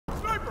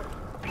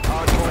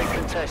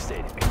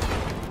contested.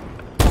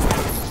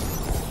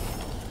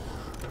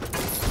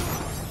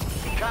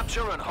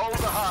 Capture and hold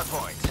the hard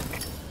point.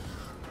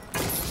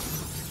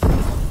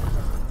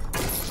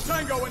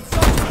 Tango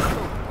inside!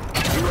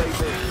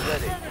 UAV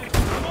ready.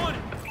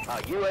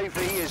 Our UAV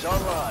is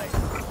online.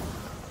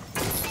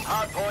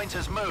 Hard point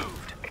has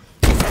moved.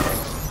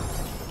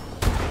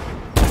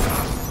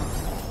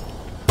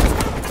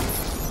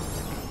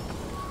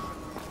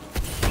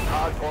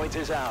 Hard point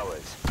is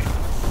ours.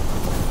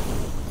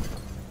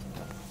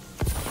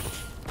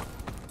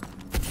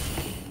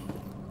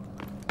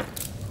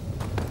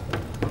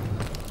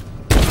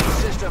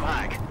 System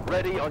hack,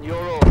 ready on your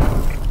order.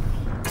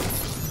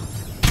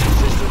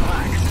 System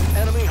hack,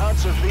 enemy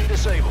hunts have been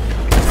disabled.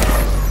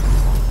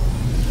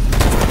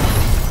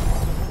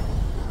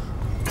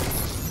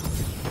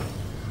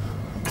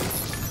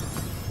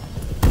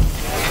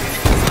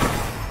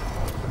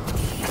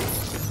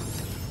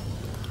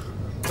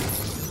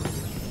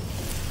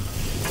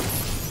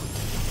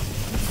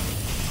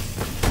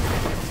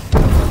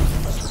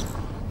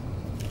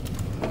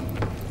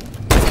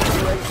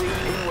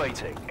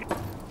 Waiting.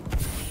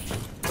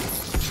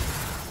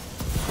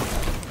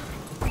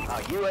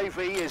 Our UAV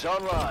is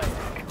online.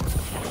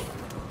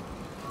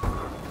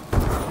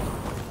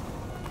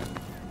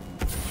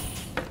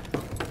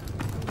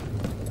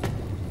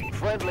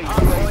 Friendly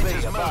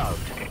UAV above.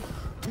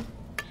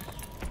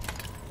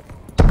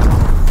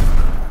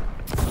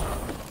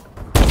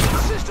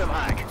 System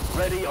hack,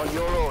 ready on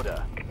your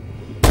order.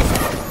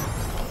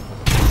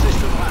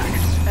 System hack,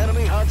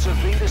 enemy hunts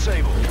have been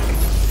disabled.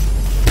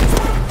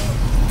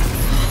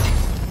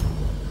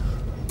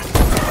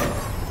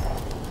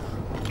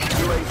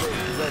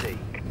 Ready.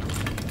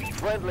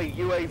 Friendly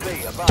UAV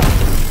above.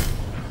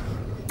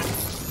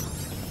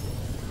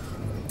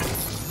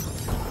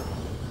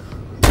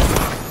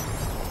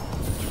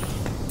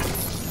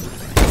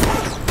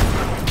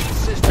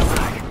 System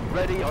hack,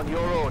 ready on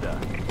your order.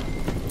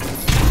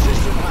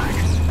 System hack,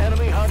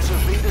 enemy hunts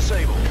have been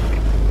disabled.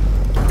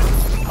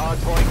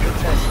 Hardpoint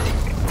contested.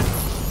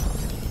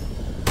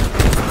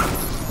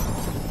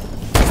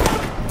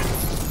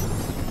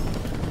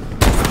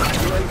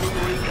 UAV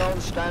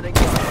recon standing by.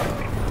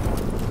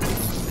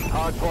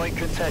 Hardpoint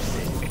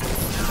contested.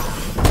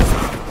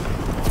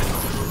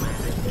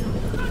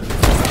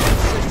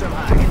 System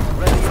hack,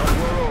 ready on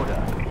your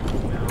order.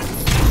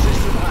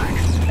 System hack,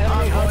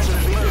 enemy hunts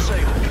have been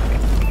disabled.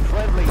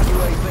 Friendly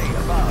UAV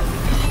above.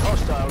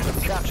 Hostiles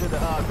have captured the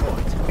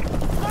hardpoint.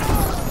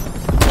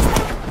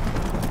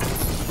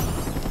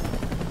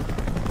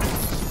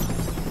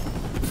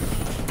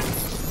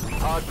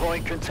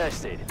 Hardpoint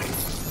contested.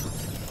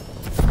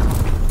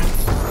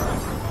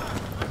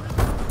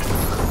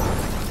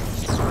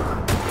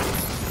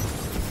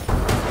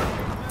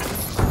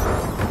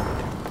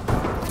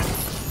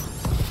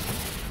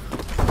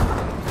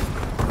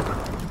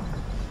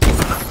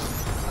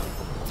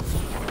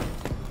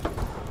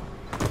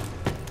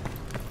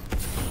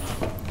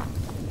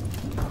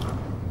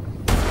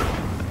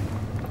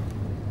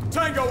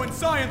 Tango in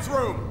science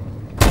room!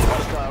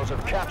 Hostiles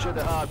have captured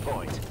the hard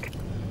point.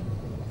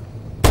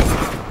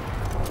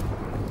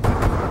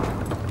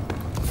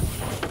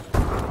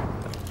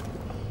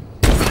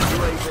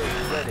 UAV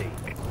ready.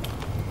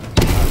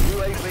 Our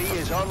UAV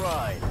is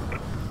online.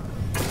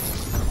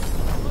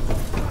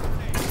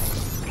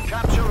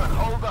 Capture and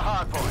hold the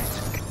hard point.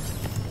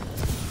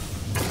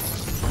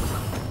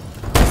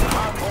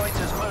 Hard point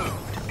has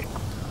moved.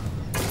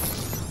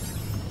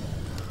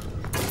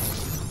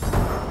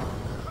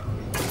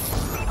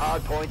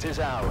 Hard point is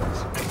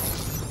ours.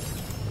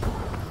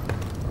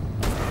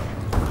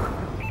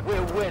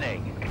 We're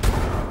winning.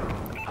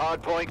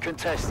 Hard point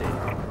contested.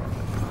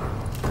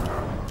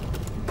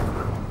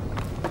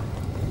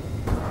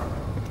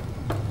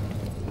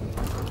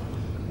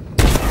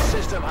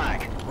 System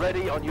hack,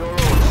 ready on your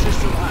order.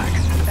 System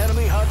hack,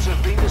 enemy hunts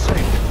have been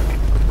disabled.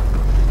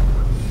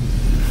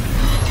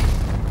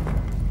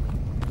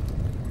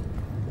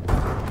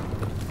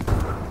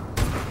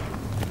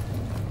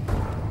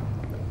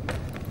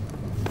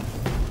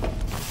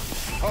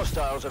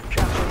 Hostiles have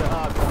captured the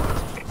hardpoint.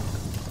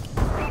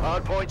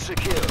 Hardpoint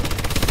secure.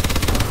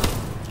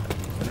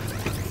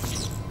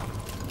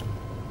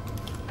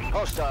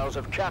 Hostiles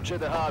have captured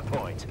the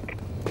hardpoint.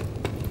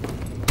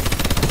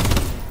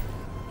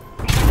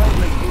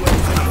 Friendly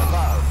UAV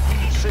above.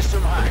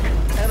 System hack.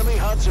 Enemy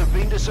hunts have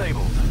been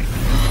disabled.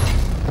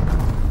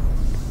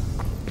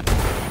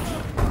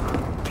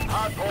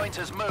 Hardpoint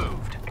has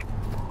moved.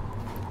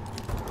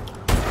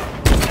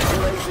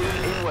 UAV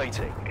in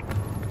waiting.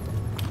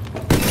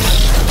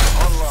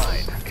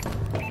 Online.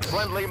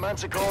 Friendly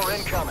Manticore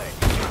incoming.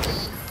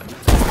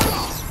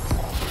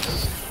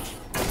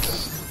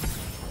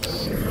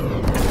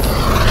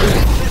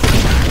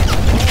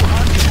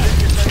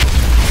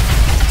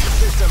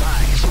 System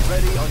hack.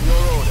 Ready on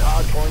your order.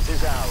 Hardpoint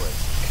is ours.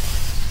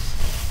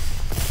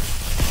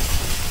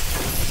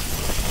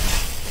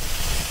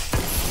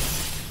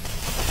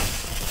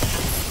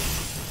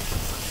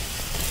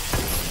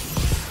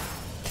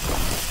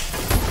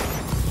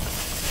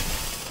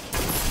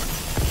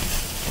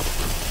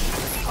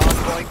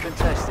 Hardpoint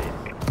contested.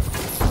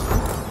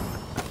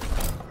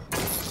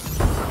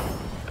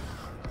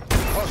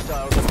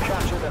 Hostiles have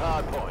captured the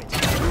hardpoint.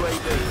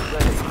 UAV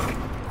ready.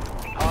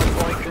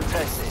 Hardpoint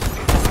contested.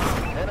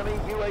 Enemy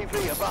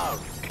UAV above.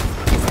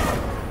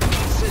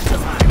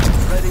 System hack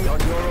ready on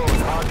your own.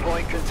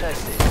 Hardpoint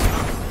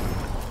contested.